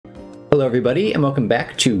Hello everybody, and welcome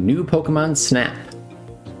back to New Pokemon Snap.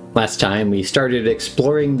 Last time we started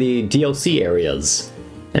exploring the DLC areas,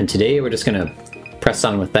 and today we're just gonna press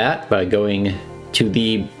on with that by going to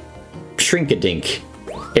the Shrink-a-Dink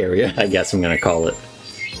area, I guess I'm gonna call it.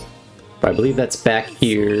 But I believe that's back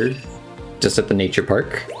here, just at the nature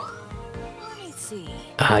park. Do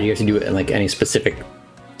you have to do it in like any specific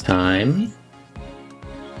time?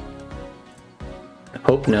 I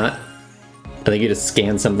hope not. I think you just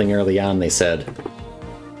scan something early on, they said.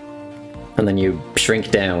 And then you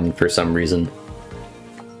shrink down for some reason.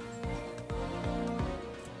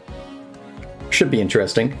 Should be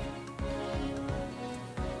interesting.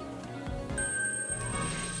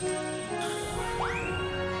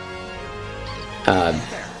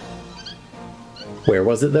 Where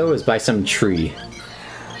was it though? It was by some tree.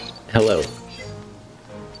 Hello.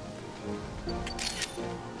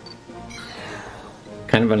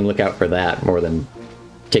 Kind of on the lookout for that more than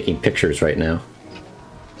taking pictures right now.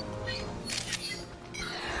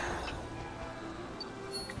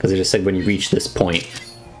 Because it just said when you reach this point.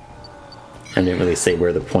 I didn't really say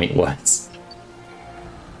where the point was.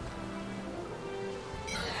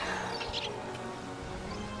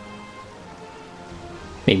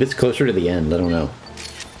 Maybe it's closer to the end, I don't know.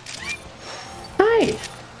 Hi!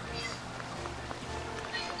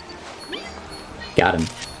 Got him.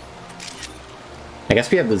 I guess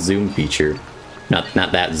we have the zoom feature. Not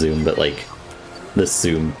that zoom, but like this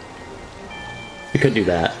zoom. We could do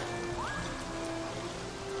that.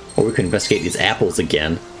 Or we could investigate these apples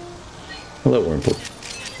again. Hello, Wurmple.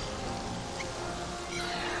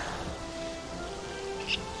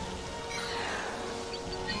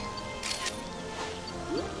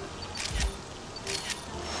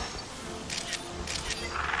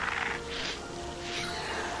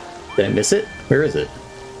 Did I miss it? Where is it?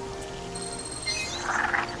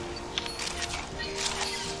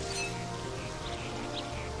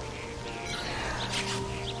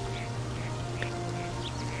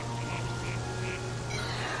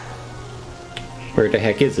 Where the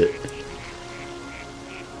heck is it?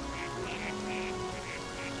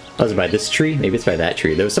 Oh, is it by this tree? Maybe it's by that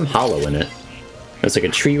tree. There was some hollow in it. There's like a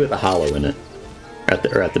tree with a hollow in it. At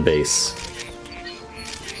the base.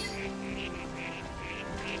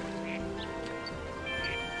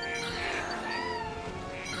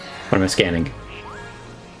 What am I scanning?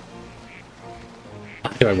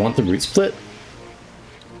 Do I want the root split?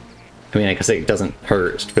 I mean, I guess it doesn't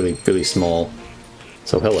hurt. It's really, really small.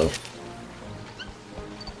 So, hello.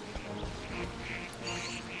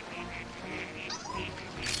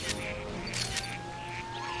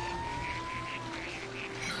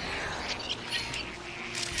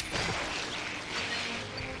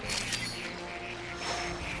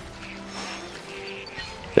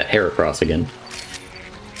 That Heracross again.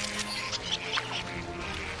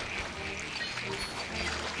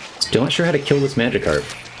 Still not sure how to kill this Magikarp.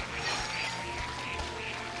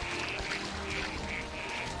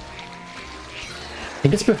 I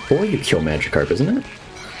think it's before you kill Magikarp, isn't it?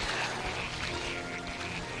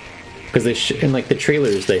 Because they in like the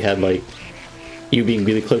trailers they had like you being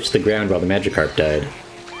really close to the ground while the Magikarp died.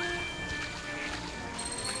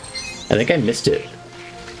 I think I missed it.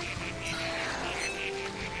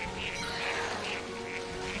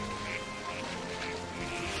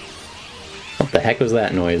 What the heck was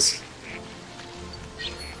that noise?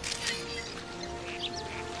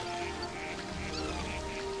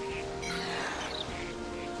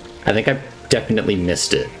 I think I definitely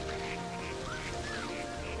missed it.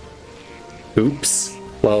 Oops.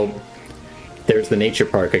 Well, there's the nature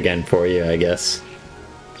park again for you, I guess.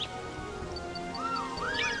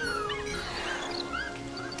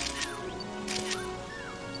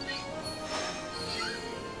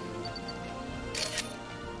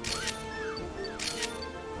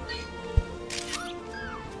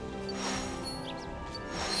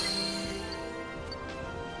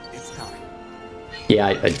 Yeah,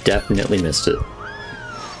 I definitely missed it.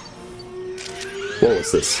 What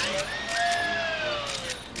was this?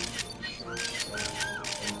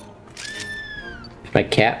 If my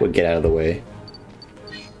cat would get out of the way.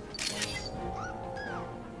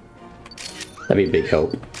 That'd be a big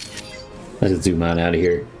help. Let's zoom on out of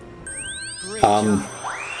here.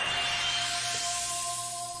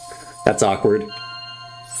 That's awkward.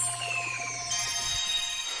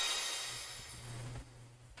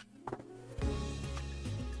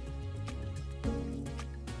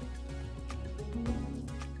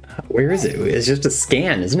 Where is it? It's just a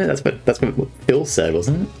scan, isn't it? That's what Phil said,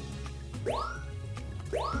 wasn't it?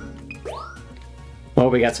 Well,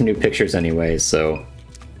 we got some new pictures anyway, so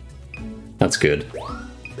that's good.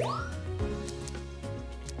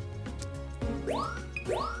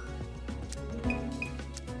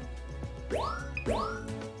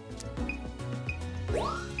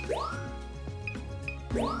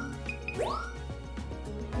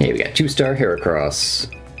 Hey, we got 2-star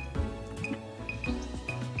Heracross.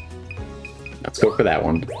 Let's go for that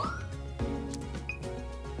one.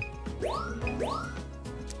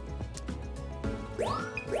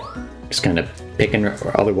 Just kind of picking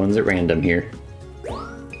other ones at random here.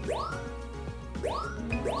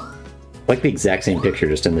 Like the exact same picture,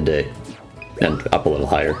 just in the day. And up a little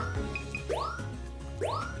higher.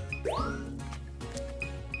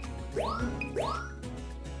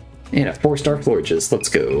 And a 4-star Florges, let's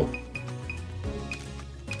go.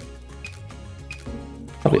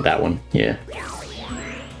 Probably that one, yeah.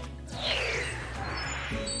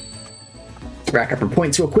 Rack up our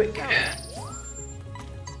points real quick.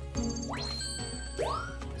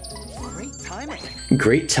 Great timing.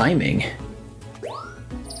 Great timing.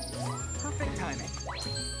 Perfect timing.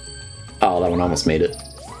 Oh, that one almost made it.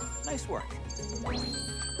 Nice work.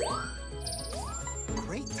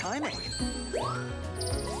 Great timing.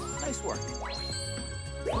 Nice work.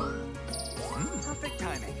 Perfect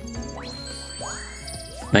timing.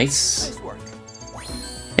 Nice. Nice work.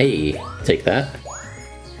 Hey, take that.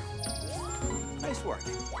 Nice work.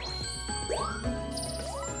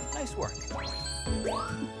 Nice work.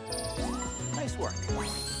 Nice work.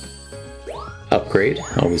 Upgrade,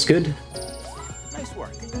 always good. Nice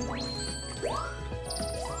work.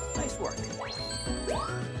 Nice work.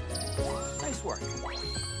 Nice work.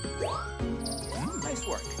 Nice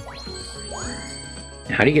work.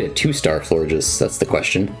 How do you get a 2-star Florges? That's the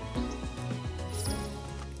question.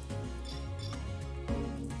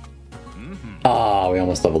 Oh, we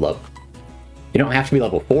almost leveled up. You don't have to be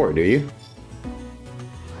level 4, do you?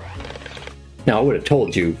 No, I would have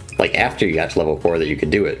told you, like, after you got to level 4 that you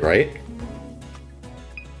could do it, right?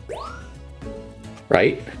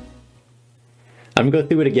 Right? I'm gonna go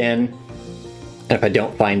through it again, and if I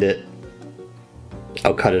don't find it,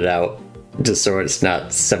 I'll cut it out, just so it's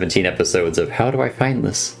not 17 episodes of how do I find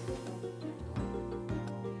this?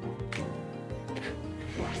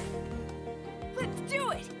 Let's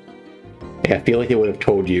do it. Like, I feel like they would have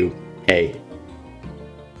told you, hey.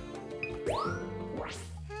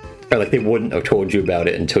 Or like they wouldn't have told you about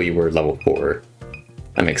it until you were level 4.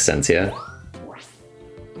 That makes sense, yeah?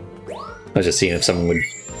 I was just seeing if someone would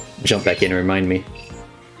jump back in and remind me.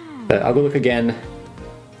 But I'll go look again.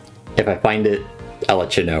 If I find it, I'll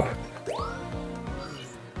let you know.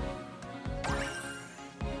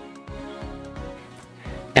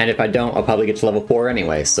 And if I don't, I'll probably get to level 4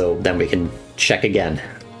 anyway, so then we can check again.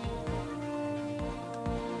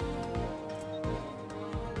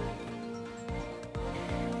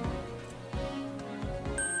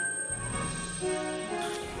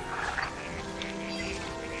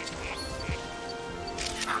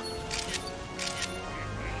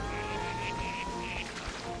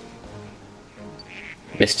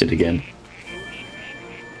 Missed it again.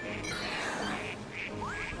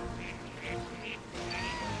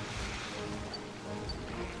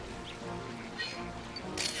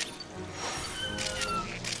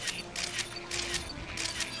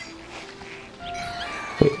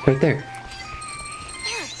 Wait, right there.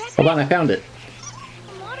 Hold on, I found it.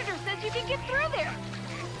 The monitor says you can get through there.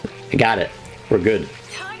 I got it. We're good.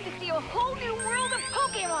 Time to see a whole new world of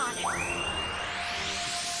Pokemon.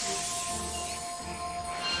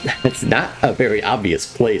 It's not a very obvious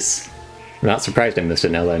place. I'm not surprised I missed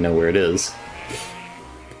it now that I know where it is.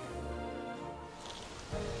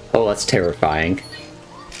 Oh, that's terrifying.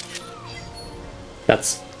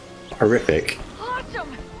 That's horrific.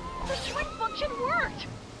 Awesome. The switch function worked.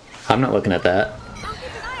 I'm not looking at that. I'll keep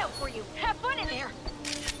an eye out for you. Have fun in there.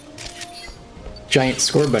 Giant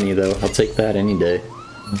score bunny, though. I'll take that any day.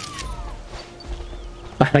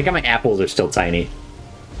 I like how my apples are still tiny.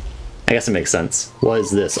 I guess it makes sense. What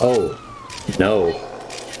is this? Oh, no.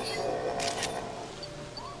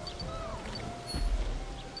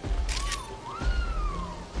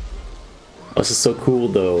 Oh, this is so cool,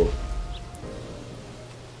 though.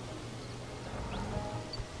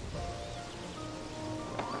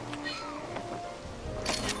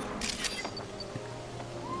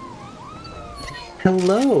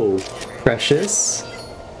 Hello, precious.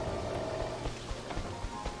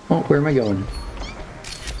 Oh, where am I going?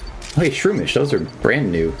 Oh, hey, Shroomish, those are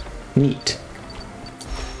brand new. Neat.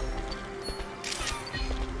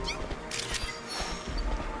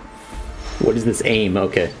 What is this aim?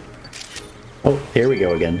 Okay. Oh, here we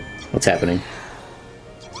go again. What's happening?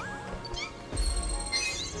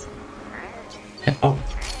 Oh.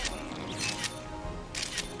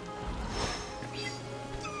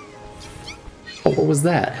 Oh, what was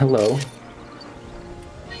that? Hello.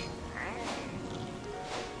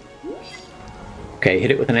 Okay,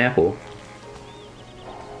 hit it with an apple.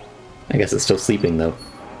 I guess it's still sleeping, though.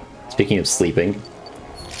 Speaking of sleeping.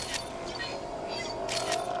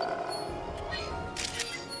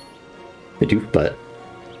 The doof butt.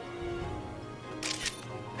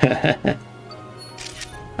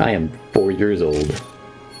 I am 4 years old.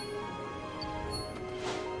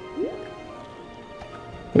 Are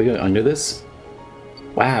we going under this?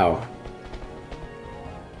 Wow.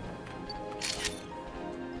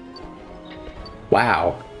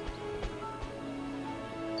 Wow.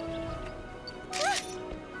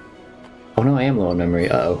 Oh no, I am low on memory.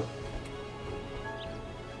 Uh-oh.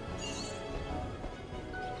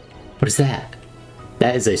 What is that?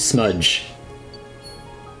 That is a smudge.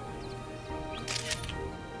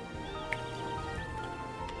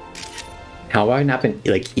 How have I not been,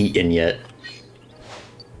 like, eaten yet?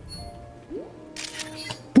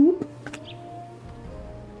 Boop.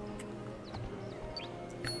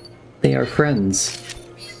 They are friends.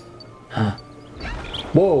 Huh.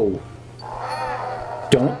 Whoa!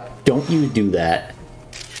 Don't you do that.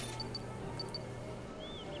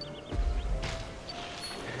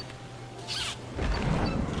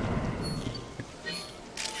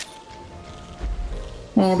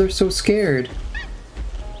 Oh, they're so scared.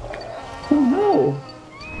 Oh no!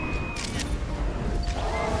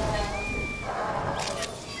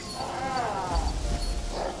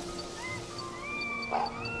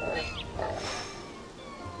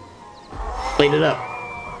 Light it up.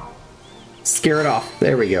 Scare it off.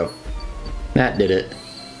 There we go. That did it.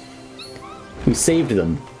 We saved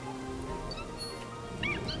them.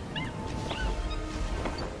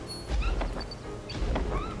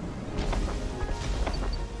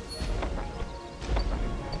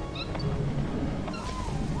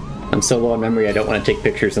 I'm so low on memory, I don't want to take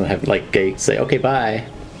pictures and have, like, say, okay, bye.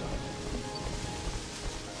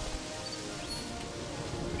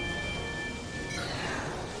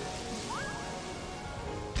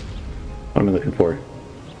 What am I looking for?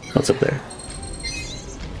 What's up there?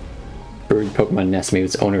 Bird Pokemon nest. Maybe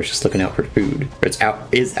its owner is just looking out for food. Or it's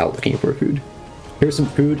out looking for food. Here's some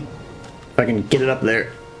food. If I can get it up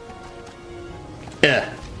there.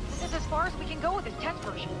 Yeah. This is as far as we can go with this test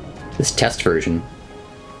version. This test version.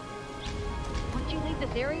 Once you leave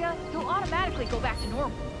this area, you'll automatically go back to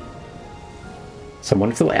normal. So I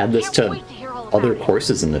wonder if they'll add this Can't to wait to hear all about other it.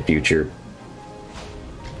 courses in the future.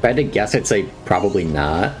 If I had to guess, I'd say probably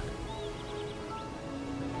not.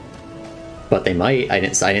 But they might. I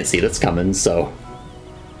didn't see this coming, so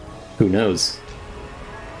who knows?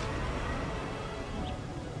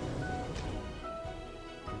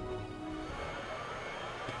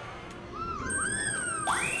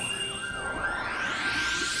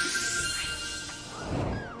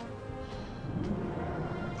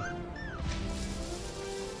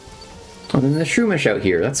 Oh, then there's Shroomish out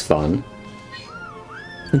here. That's fun.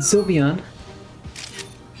 And Sylveon.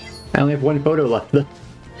 I only have one photo left. Let's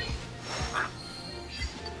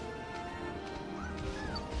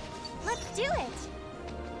do it.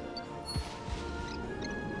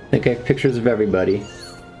 I think I have pictures of everybody.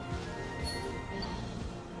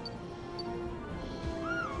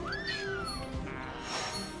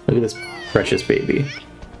 Look at this precious baby.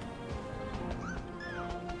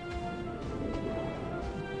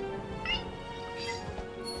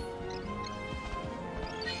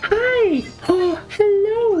 Hi! Oh,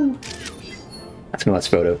 hello! That's my last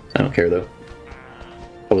photo. I don't care though.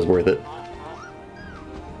 That was worth it.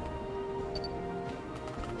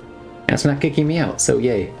 And it's not kicking me out, so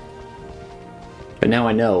yay. But now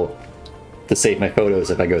I know to save my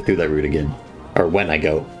photos if I go through that route again. Or when I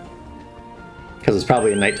go. Because it's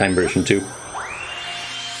probably a nighttime version too.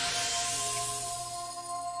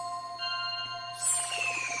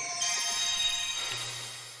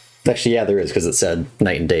 Actually, yeah, there is, because it said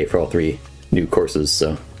night and day for all 3 new courses,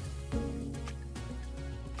 so.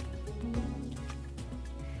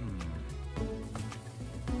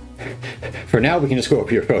 For now, we can just go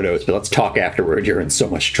over your photos, but let's talk afterward. You're in so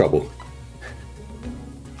much trouble.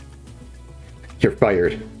 You're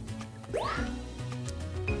fired.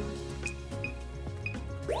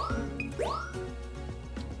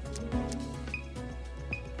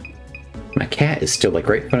 My cat is still, like,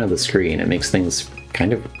 right in front of the screen. It makes things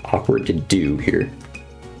kind of awkward to do here.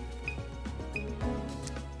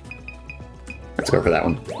 Let's go for that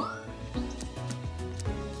one.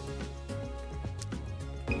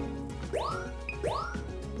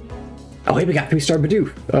 Oh, hey, we got 3-star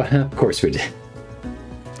Bidoof! Of course we did.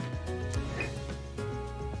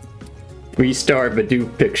 3-star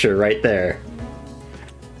Bidoof picture right there.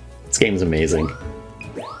 This game's amazing.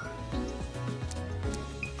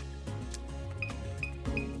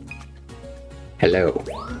 Hello.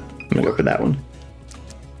 I'm gonna go for that one.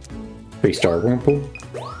 3-star Wurmple.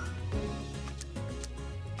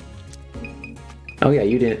 Oh yeah,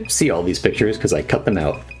 you didn't see all these pictures because I cut them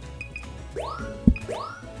out.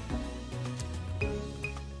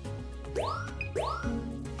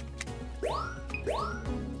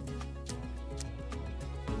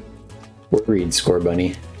 Worried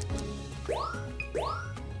Scorbunny.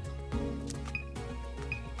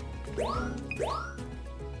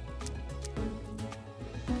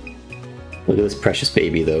 Look at this precious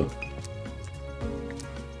baby, though.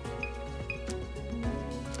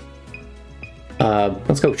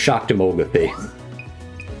 Let's go Shock Demography.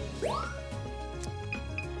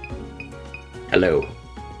 Hello.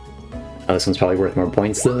 Oh, this one's probably worth more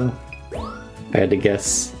points, though. I had to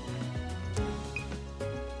guess.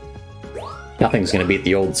 Nothing's gonna beat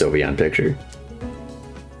the old Sylveon picture.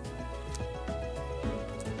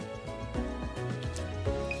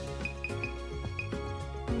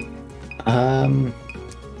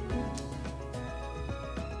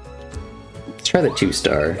 Let's try the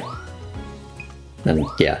 2-star. And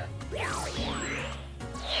yeah.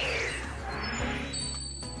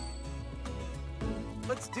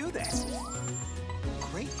 Let's do this.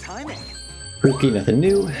 Great timing. Rookie, nothing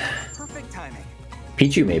new. Perfect timing.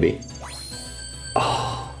 Pichu, maybe.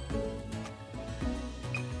 Oh.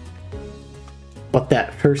 But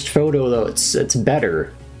that first photo, though, it's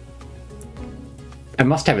better. I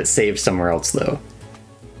must have it saved somewhere else, though.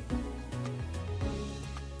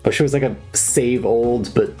 I wish it was like a save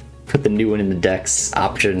old, but put the new one in the Dex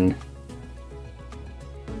option.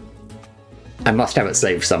 I must have it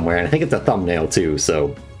saved somewhere, and I think it's a thumbnail too,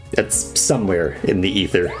 so it's somewhere in the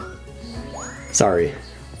ether. Sorry.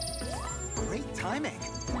 Great timing.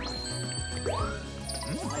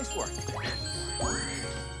 Nice work.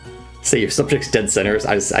 Say your subject's dead centers.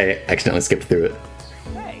 I accidentally skipped through it.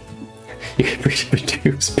 Hey. You can read the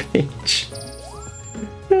news page.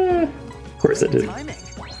 Of course I did. Timing.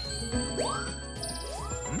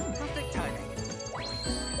 Perfect timing.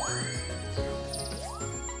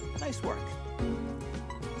 Nice work.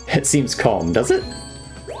 It seems calm, does it?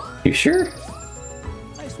 You sure?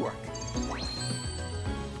 Nice work.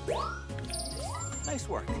 Nice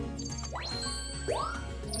work.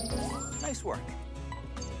 Nice work.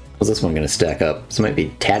 How's this one gonna stack up? This might be a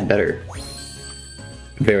tad better.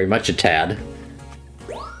 Very much a tad.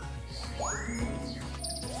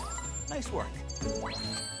 Nice work.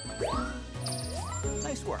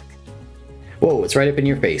 Nice work. Whoa, it's right up in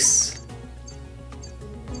your face.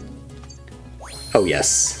 Oh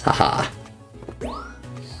yes, haha.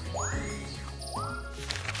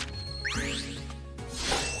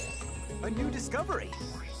 A new discovery.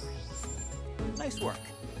 Nice work.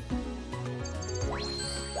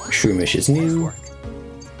 Shroomish is Nice new. work.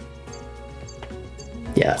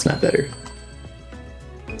 Yeah, that's not better.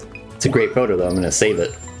 It's a great photo though, I'm gonna save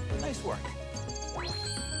it. Nice work.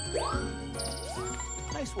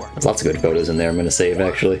 Nice work. There's lots of good photos in there I'm gonna save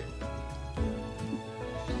actually.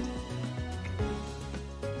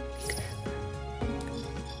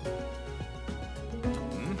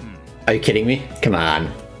 Are you kidding me? Come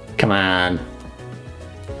on. Come on.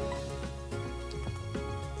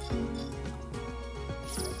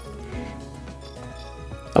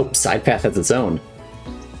 Oh, side path has its own.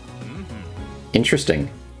 Interesting.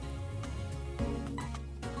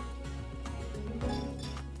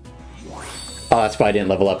 Oh, that's why I didn't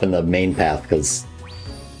level up in the main path, because...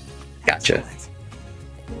 Gotcha.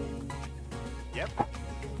 Yep.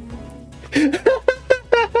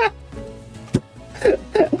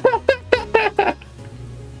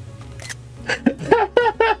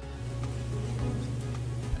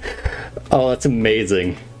 Oh, that's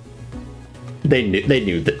amazing. They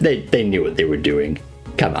knew that they knew what they were doing.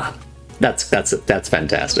 Come on. That's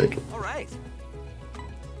fantastic. All right.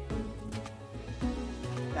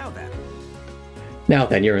 Now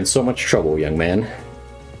then, you're in so much trouble, young man.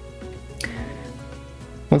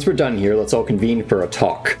 Once we're done here, let's all convene for a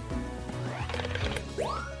talk.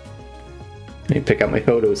 Let me pick out my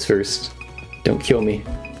photos first. Don't kill me.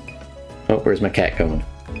 Oh, where's my cat going?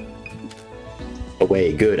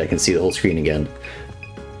 Away, good, I can see the whole screen again.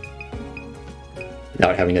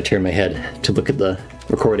 Without having to turn my head to look at the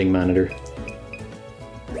recording monitor.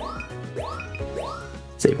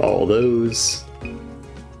 Save all those.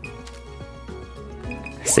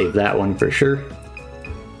 Save that one for sure.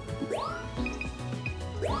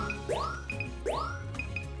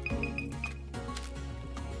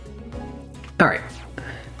 Alright.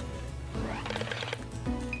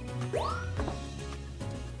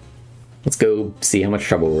 Let's go see how much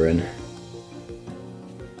trouble we're in.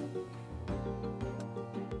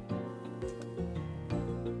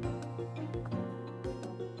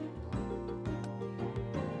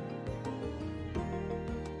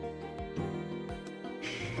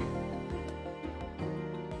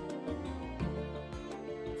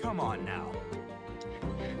 Come on now.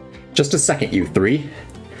 Just a second, you three.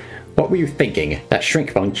 What were you thinking? That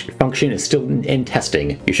shrink function is still in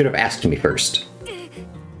testing. You should have asked me first.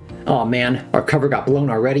 Aw man, our cover got blown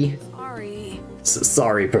already? Sorry.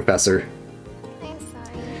 Sorry, Professor. I'm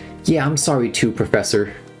sorry. Yeah, I'm sorry too,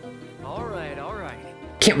 Professor. Alright, alright.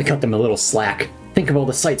 Can't we cut them a little slack? Think of all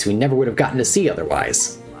the sights we never would have gotten to see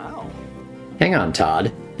otherwise. Wow. Hang on,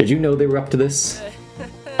 Todd. Did you know they were up to this?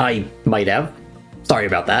 I might have. Sorry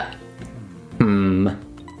about that.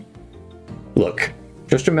 Look,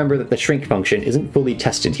 just remember that the shrink function isn't fully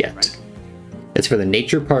tested yet. It's for the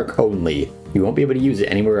nature park only. You won't be able to use it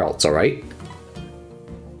anywhere else, alright?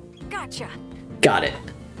 Gotcha. Got it.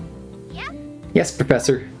 Yep. Yes,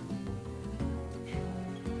 Professor.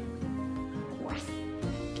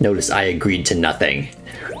 Notice I agreed to nothing.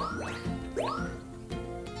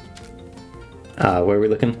 Where are we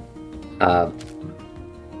looking?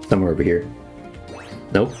 Somewhere over here.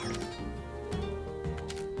 Nope.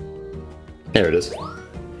 There it is.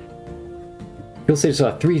 You'll say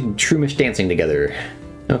saw three Shroomish dancing together.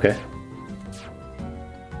 Okay.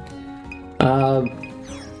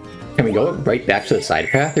 Can we go right back to the side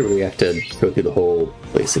path, or do we have to go through the whole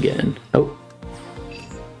place again? Oh.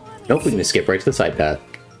 Nope, we can just skip right to the side path.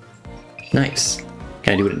 Nice.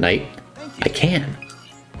 Can I do it at night? I can.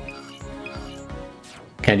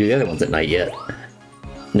 Can I do the other ones at night yet?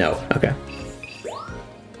 No. Okay.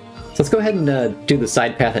 So let's go ahead and do the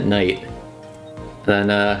side path at night. And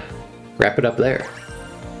then wrap it up there.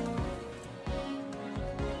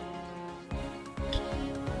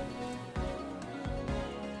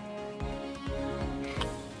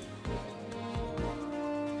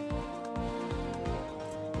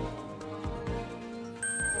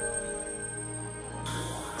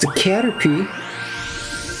 It's a Caterpie.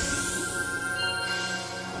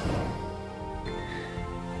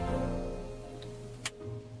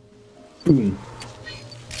 Boom.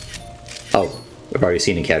 Oh, I've already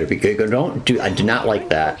seen a Caterpie. I do not like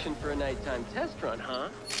that. For a nighttime test run, huh?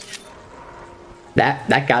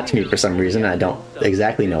 That got to me for some reason. I don't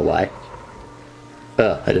exactly know why.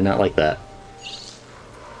 I did not like that.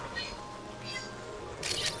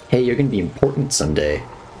 Hey, you're gonna be important someday.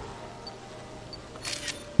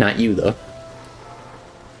 Not you, though.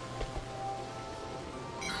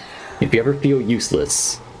 If you ever feel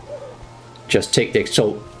useless, just take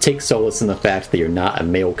solace in the fact that you're not a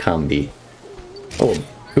male combi. Oh,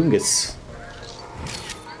 Fungus.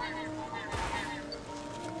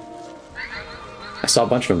 I saw a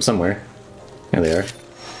bunch of them somewhere. There they are.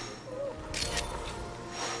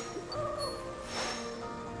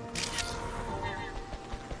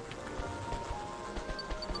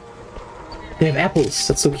 They have apples!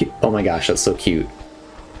 That's so cute. Oh my gosh, that's so cute.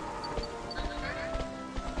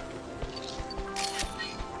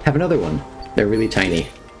 Have another one. They're really tiny.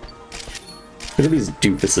 Look at these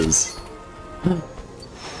doofuses.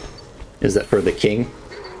 Is that for the king?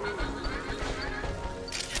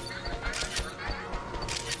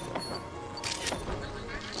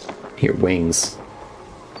 Here, wings.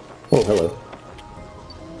 Oh, hello.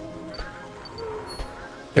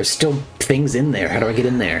 There's still things in there. How do I get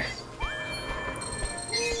in there?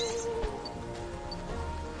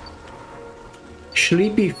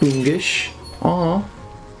 Sleepy Fungus. Aww.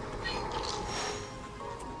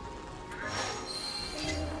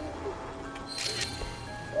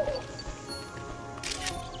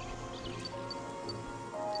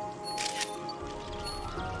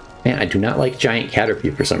 Man, I do not like giant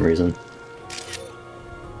Caterpie for some reason.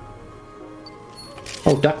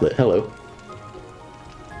 Oh, Ducklet, hello.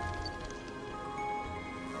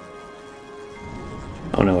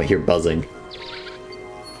 Oh no, I hear buzzing.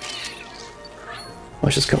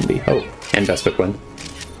 What's this Combi? Oh, and Vespiquen.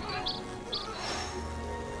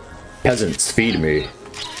 Peasants, feed me.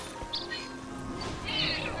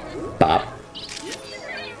 Bop.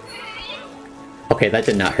 Okay, that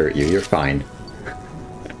did not hurt you. You're fine.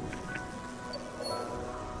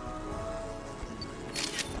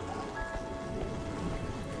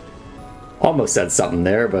 Almost said something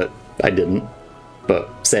there, but I didn't.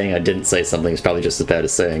 But saying I didn't say something is probably just as bad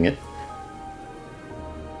as saying it.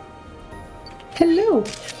 Hello!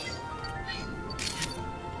 Is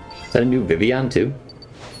that a new Vivian too?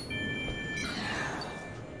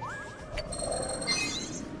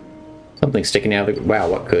 Something sticking out of the... Wow,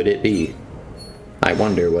 what could it be? I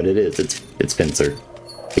wonder what it is. It's Pinsir.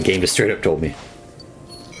 The game just straight up told me.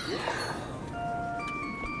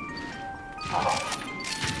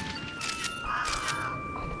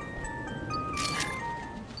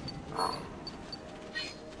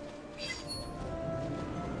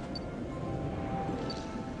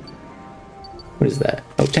 What is that?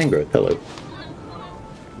 Oh, Tangrowth, hello.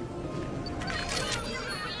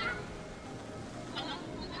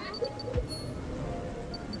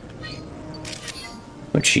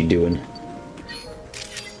 What's she doing?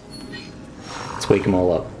 Let's wake them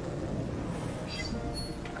all up.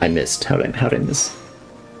 I missed. How'd I miss?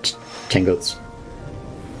 Tango's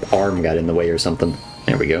arm got in the way or something.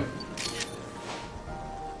 There we go.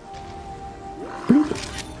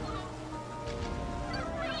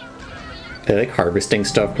 I like harvesting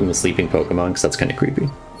stuff from the sleeping Pokemon because that's kind of creepy.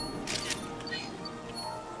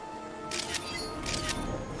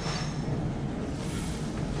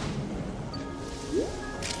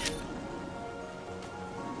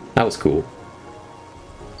 That was cool.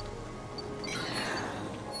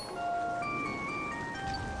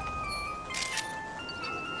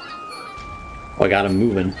 Oh, I got him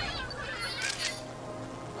moving.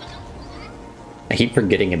 I keep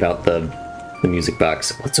forgetting about the music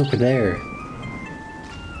box. What's over there?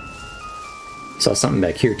 Saw something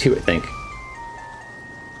back here too, I think.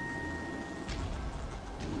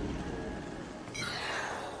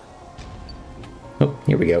 Oh,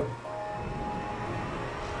 here we go.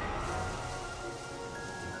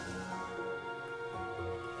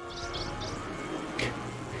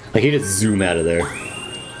 Like, he just zoom out of there.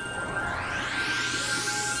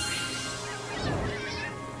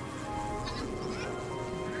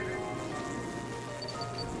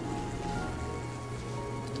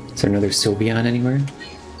 Is there another Sylveon anywhere?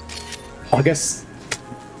 Oh, I guess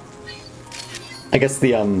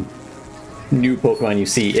the new Pokemon you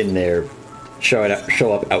see in there show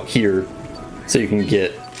up out here, so you can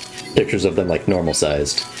get pictures of them like normal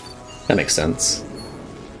sized. That makes sense.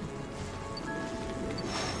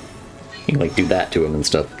 You can like do that to them and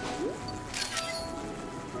stuff.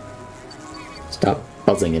 Stop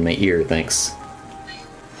buzzing in my ear, thanks.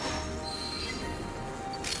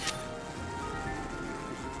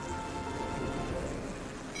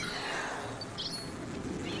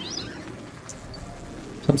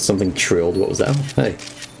 Something trilled. What was that? Hey,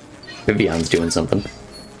 Vivion's doing something.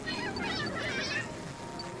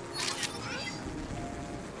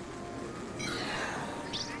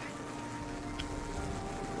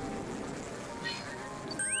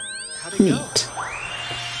 Neat.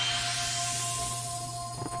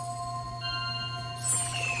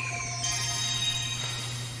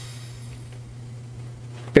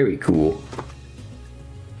 Very cool.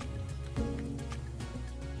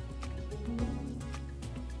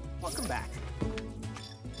 Welcome back.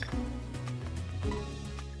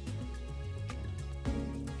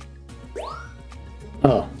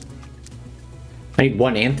 Oh. I need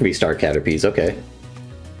 1 and 3-star Caterpies, okay.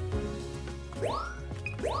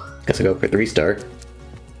 Guess I'll go for 3-star.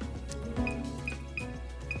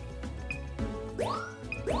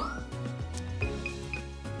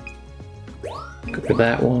 Go for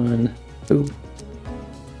that one. Oop.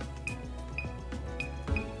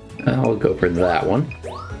 I'll go for that one.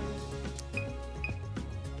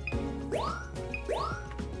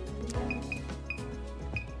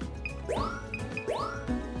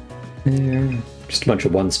 There. Just a bunch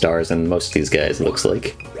of 1-stars and most of these guys, it looks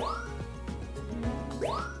like.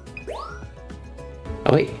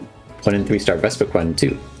 Oh wait, 1 and 3-star Vespiquen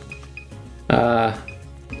too.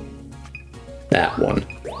 That one.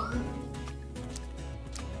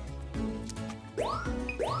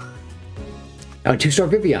 Oh, 2-star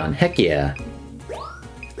Vivian, heck yeah.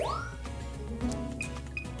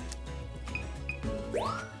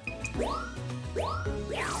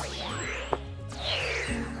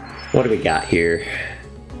 What do we got here?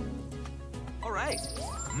 All right.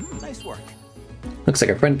 Nice work. Looks like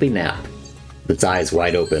a friendly nap. With its eyes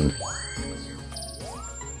wide open.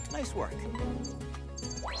 Nice work.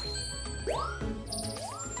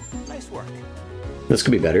 Nice work. This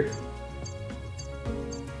could be better.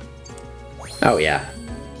 Oh yeah.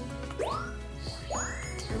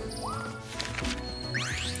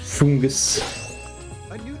 Fungus.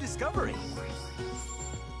 A new discovery.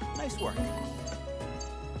 Nice work.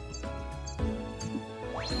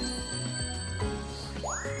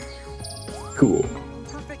 Cool.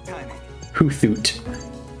 Perfect timing. Hoothoot.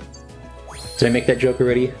 Did I make that joke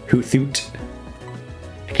already? Hoothoot?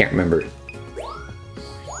 I can't remember.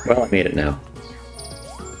 Well, I made it now.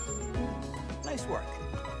 Nice work.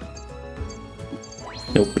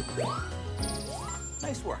 Nope.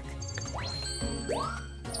 Nice work.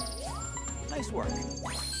 Nice work.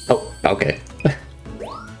 Oh, okay. It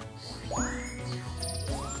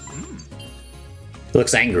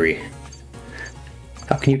looks angry.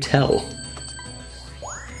 How can you tell?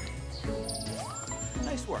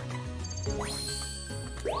 Nice work.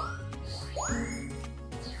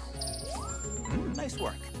 Nice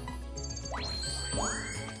work.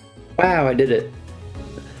 Wow, I did it.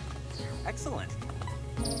 Excellent.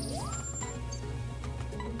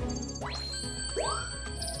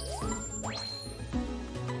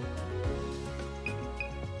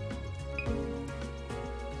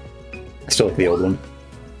 Still like the old one.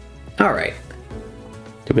 Alright.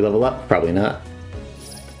 Did we level up? Probably not.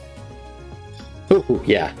 Ooh,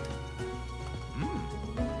 yeah.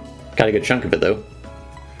 Got a good chunk of it, though.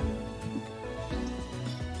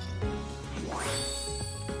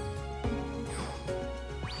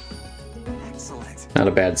 Excellent. Not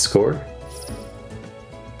a bad score.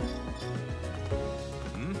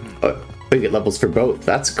 Oh, we get levels for both.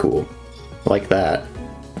 That's cool. I like that.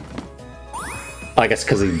 I guess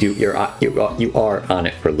because you are on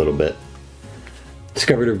it for a little bit.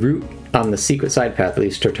 Discovered a route on the secret side path that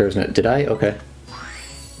leads to Terznet. Did I? Okay.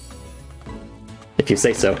 If you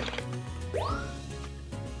say so.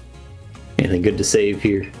 Anything good to save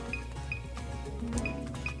here?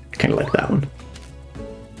 Kind of like that one.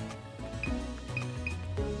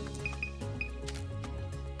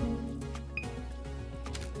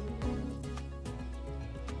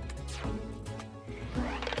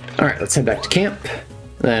 Alright, let's head back to camp.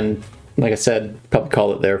 Then, like I said, probably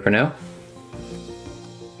call it there for now.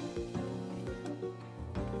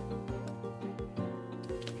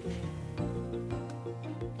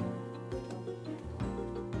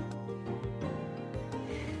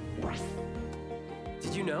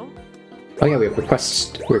 Did you know? Oh yeah, we have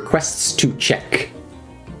requests to check.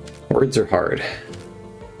 Words are hard.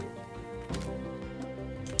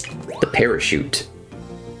 The parachute.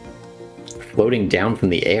 Floating down from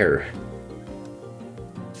the air.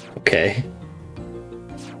 Okay.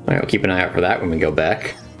 Alright, we'll keep an eye out for that when we go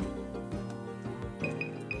back.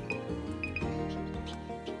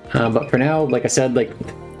 But for now, like I said, like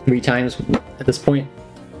 3 times at this point,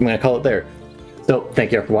 I'm gonna call it there. So,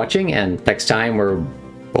 thank you all for watching, and next time we'll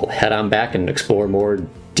head on back and explore more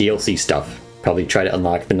DLC stuff. Probably try to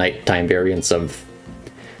unlock the nighttime variants of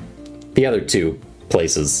the other 2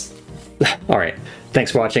 places. Alright,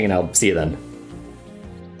 thanks for watching, and I'll see you then.